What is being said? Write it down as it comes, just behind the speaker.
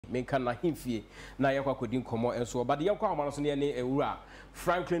menka na himfie na yakwa kodin komo enso but yakwa amano so ne ewura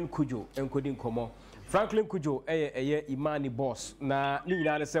Franklin Cudjoe enkodin komo Franklin Cudjoe eye imani boss na ni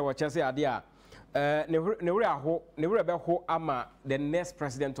nyina ne se wo chese ade a ne wura be ho ama the next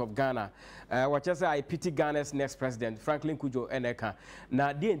president of Ghana what chese I pity Ghana's next president Franklin Cudjoe eneka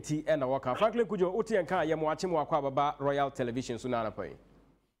na DNT ena waka Franklin Cudjoe uti enka ye mo ache mo akwa baba Royal Television so na anapai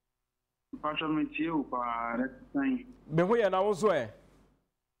Parliament you pa retain be ho ye na wo so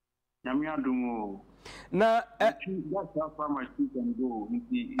nyame adumo na that's how far my feet can go.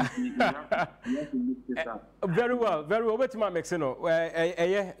 You have to lift it up. Very well but my make no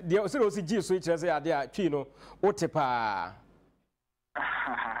the so see G so say ade a twi no otepa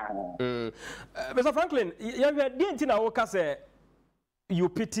Mr. Franklin you didn't na wo ka say you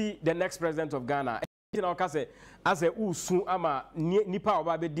pity the next president of Ghana you know ka say as a usu ama nipa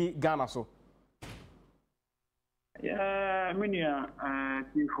oba be di Ghana so. Yeah, I mean,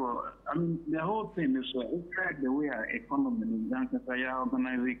 the whole thing is it's like the way our economy is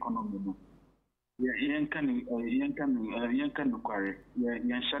organized economy. We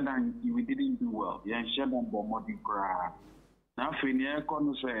didn't do well. Now,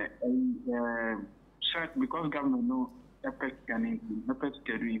 because government no effect can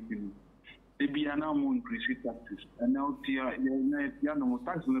they be now more increasing taxes, and now tax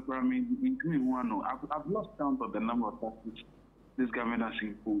I've lost count of the number of taxes this government has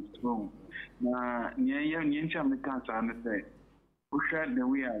imposed. So, now, Americans understand. We share the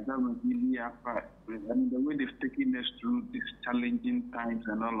way our government really the way they've taken us through these challenging times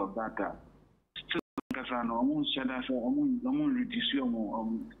and all of that. Still, because I know,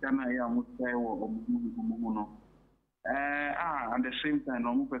 at the same time,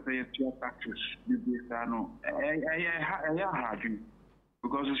 I'm going to pay your taxes. I hard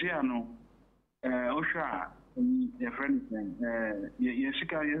because you see, I know, Osha, a friend, yes,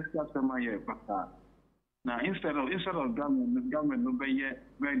 now instead of government no be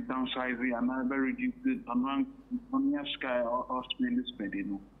very downsizing and very reduced on your sky or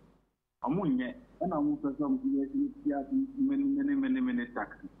spending. I'm yet, and I'm going to many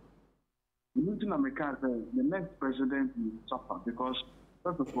taxes. The Newton America the next president will suffer because,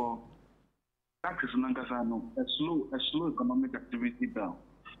 first of all, taxes in Nagasano, a slow economic activity down.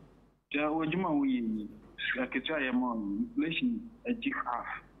 Inflation a half.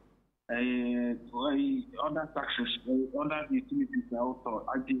 Other taxes, other utilities are also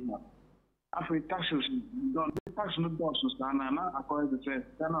adding up. After taxes, tax no dollars, and according to say,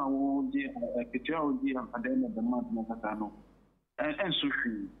 Ghana will be at the end of the month, Nagasano, and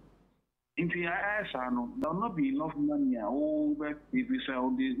sushi. If you ask, there will not be enough money. If you say,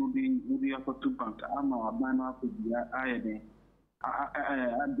 the upper 2 banks, I'm a man to be I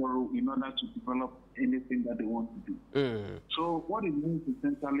borrow in order to develop anything that they want to do. So, what it means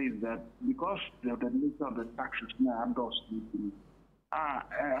essentially is that because the nature of the taxes now adults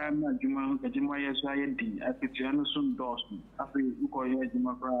I'm not Juma, yes, I did. I put you soon Dawson. After you call your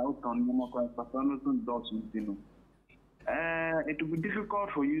Juma out on Yamaka, Dawson, it will be difficult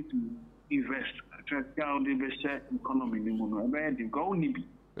for you to invest, to account the best economy in the world. The goal need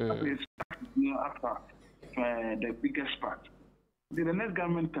after the biggest part. If the next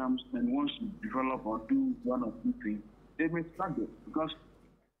government comes and wants to develop or do one or two things, they may struggle because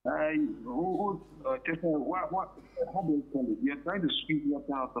how do you call it? You're trying to squeeze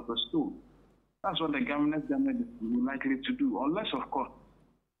water out of a stone. That's what the government is likely to do, unless of course,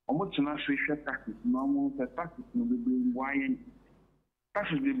 almost not social taxes, normal taxes will be wired.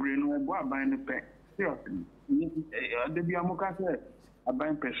 Taxes be bring no go buying the pay. Seriously, the Biamoka said, "I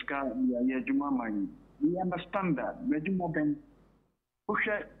buy pesca, Yajuma money." We understand that. Yajuma ben, push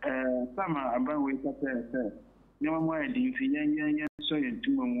summer, I buy with a no more. The so in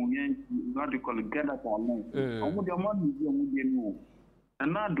 2 million, what you call it, get at our land. Almost the money you know.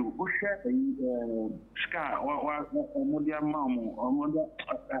 And now do push scar or Modia Mamo or Modia,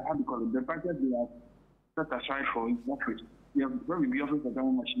 how do you call it? The budget they have set aside for its office. You have very be office of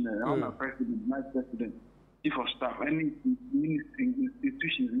government machinery, all our president, vice president, chief of staff, any ministry,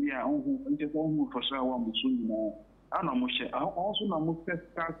 institutions, we are just almost for sure one soon. I know Moshe. I also know Moshe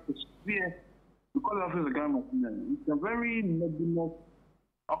starts to sphere because of the government machinery. It's a very nebulous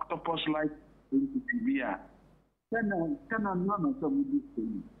octopus-like entity. We are. Can none of them do this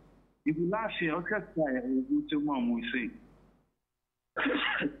thing? If last year, we say,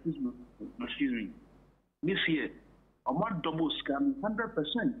 excuse me, this year. I'm not double scam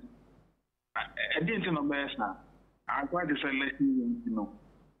 100%. I didn't know best now. I tried to say, let me know.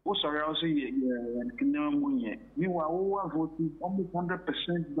 Oh, sorry, I'll say, yeah, meanwhile, we are voting almost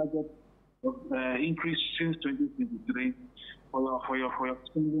 100% budget increase since 2023 for your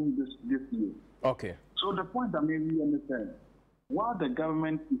spending this year. Okay. So the point I made you understand, while the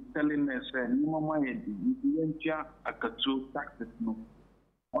government is telling us taxes no.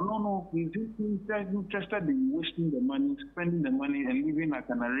 Oh no, he's interested in wasting the money, spending the money, and living like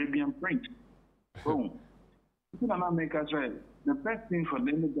an Arabian prince. Boom. It's not make us right. The first thing for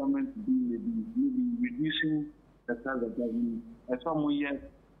the government to do maybe reducing the size of government, some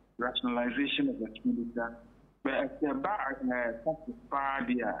yet rationalization of expenditure. But as the taxes far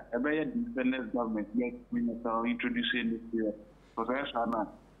there, a very independent government yet introducing this year. Because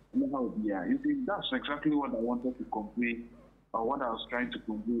you see, that's exactly what I wanted to convey, or what I was trying to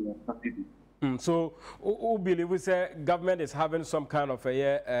convey on Saturday. So, who believe we say government is having some kind of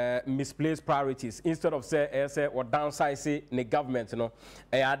misplaced priorities instead of say or downsizing the government, you know?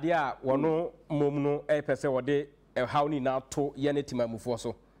 Idea wano momuno pese wade how ni na to yene tima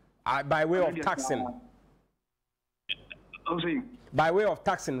mufoso by way of taxing. By way of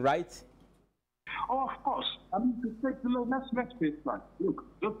taxing, right? Oh, of course. I mean, let's face that. Look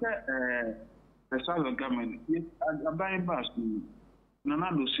at the size of government. I'm buying back to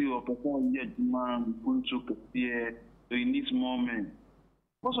Nanado see or perform yet demand going to here, so he needs more men.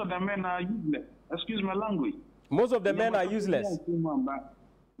 Most of the men are useless. Excuse my language. Most of the men are useless.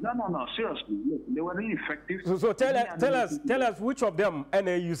 No, seriously. Look, they were really effective. So tell us which of them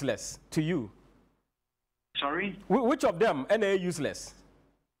are useless to you? Sorry? Which of them are useless?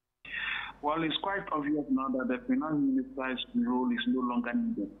 Well, it's quite obvious now that the finance minister's role is no longer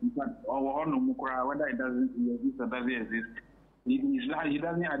needed. In fact, whether it doesn't exist or doesn't exist, he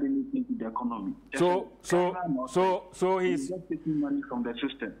doesn't add anything to the economy. So he's just taking money from the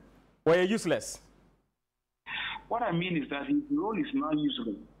system. Well, useless. What I mean is that his role is now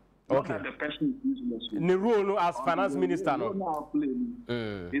useless. Not that the person is useless. The role as finance minister,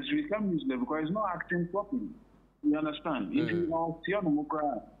 it's become useless because he's not acting properly. You understand? If you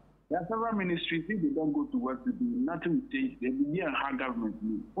there are several ministries, if they don't go to work to do, nothing will change. They will be a hard government.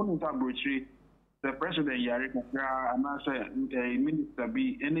 The president, Yarikra, and I say a minister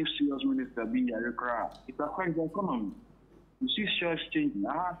be, any serious minister be Yarikra. It affects the economy. You see shares changing.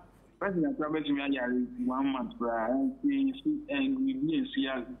 President Robert Yari 1 month, and we see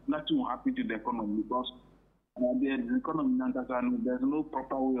nothing will happen to the economy because the economy, there's no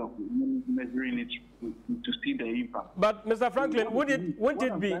proper way of measuring it to see the impact. But Mr. Franklin, what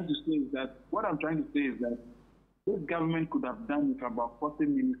I'm trying to say is that this government could have done with about 40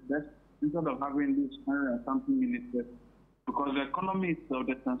 ministers instead of having this 100 and something ministers, because the economy itself,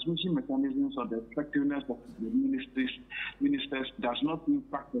 the transmission mechanisms or the effectiveness of the ministers does not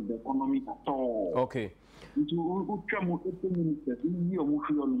impact the economy at all. Okay. I can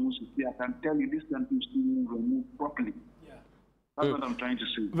tell you this country is still moving properly. Yeah. That's what I'm trying to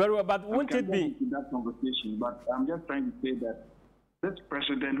say. Very well, but won't it be that conversation? But I'm just trying to say that this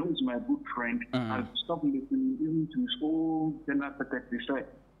president, who is my good friend, has stopped listening even to his own general secretary. Say,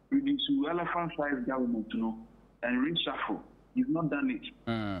 reduce elephant-sized government, and reshuffle. He's not done it,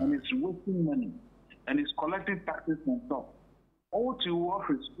 and it's wasting money, and it's collecting taxes on top. All to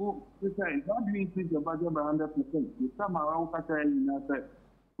office, how do you increase the budget by 100%? The time around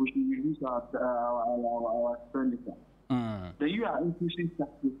we should reduce our expenditure. Then you are increasing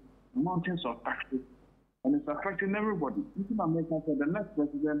taxes, mountains of taxes, and it's affecting everybody. Even America said the next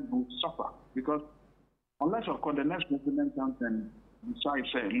president will suffer because, unless of course the next president comes and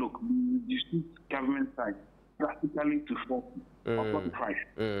decides, say, look, we reduce government size drastically to 40 or 45,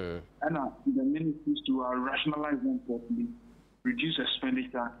 and the ministries to rationalize them properly. Reduce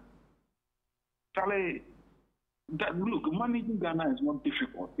expenditure. Charlie, look, managing Ghana is not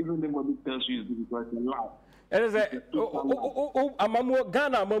difficult. Even nobody tells you it's difficult, it's a lie. It is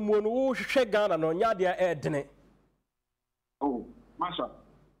Ghana, no Ghana, no Yadia Edne. Oh, Masha,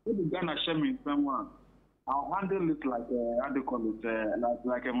 if the Ghana share me someone, I'll handle it like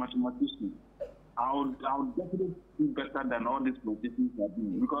like a mathematician. I'll definitely do better than all these politicians are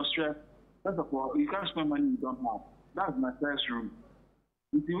doing. Because first of all, you can't spend money you don't have. That's my first rule.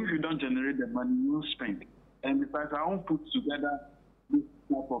 If you don't generate the money, you won't spend. And besides, I won't put together this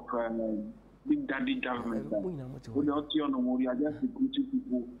type of big daddy government. With the we are just recruiting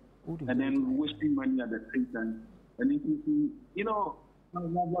people and then wasting money at the same time. And increasing, it's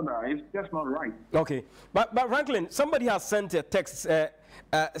just not right. Okay. But Franklin, somebody has sent a text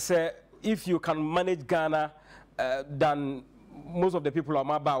say if you can manage Ghana, then most of the people are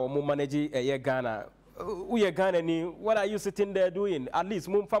more managing Ghana. What are you sitting there doing? At least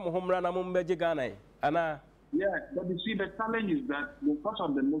Ghana. Yeah, but you see, the challenge is that because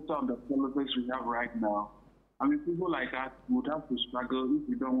of the nature of the politics we have right now, I mean, people like us would have to struggle if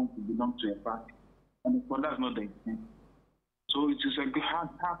we don't want to belong to a party. And for that's not the intent. So it is a hard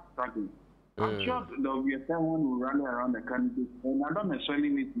struggle. I'm sure there will be a time when we rally around the candidate, and I don't necessarily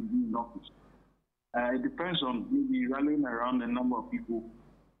need to be in office. It depends on maybe rallying around a number of people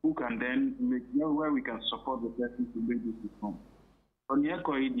who can then make where we can support the person to make this reform. On the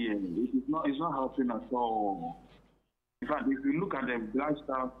it's not helping at all. In fact, if you look at the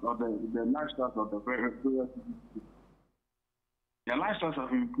lifestyles or the lifestyles of the various people, their lifestyles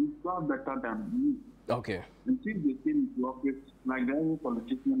have improved far better than me. Okay. And since they came into office, like the every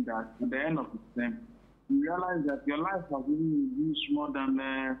politician that at the end of the term, you realize that your life has even reduced more than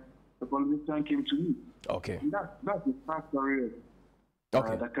the politician came to me. Okay. And that's the sad story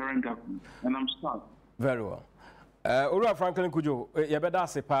of the current government. And I'm sad. Very well. Ura Franklin Cudjoe, you better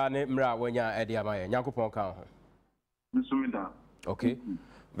say pa ne mra wanya ediamaya. Nyakopon kan ho. Okay.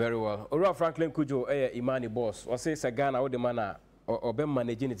 Very well. Ura Franklin Cudjoe Imani boss. O say Ghana wo de mana obe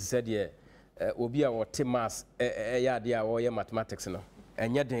managing it said ye obi a wote mass ya de a wo ye mathematics no.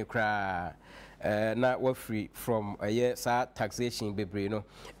 Enye den kra na we free from sa taxation bebre no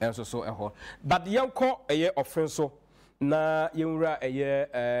enso so eho. But yenko offense so na yenwura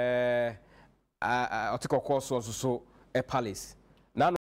otikoko so a palace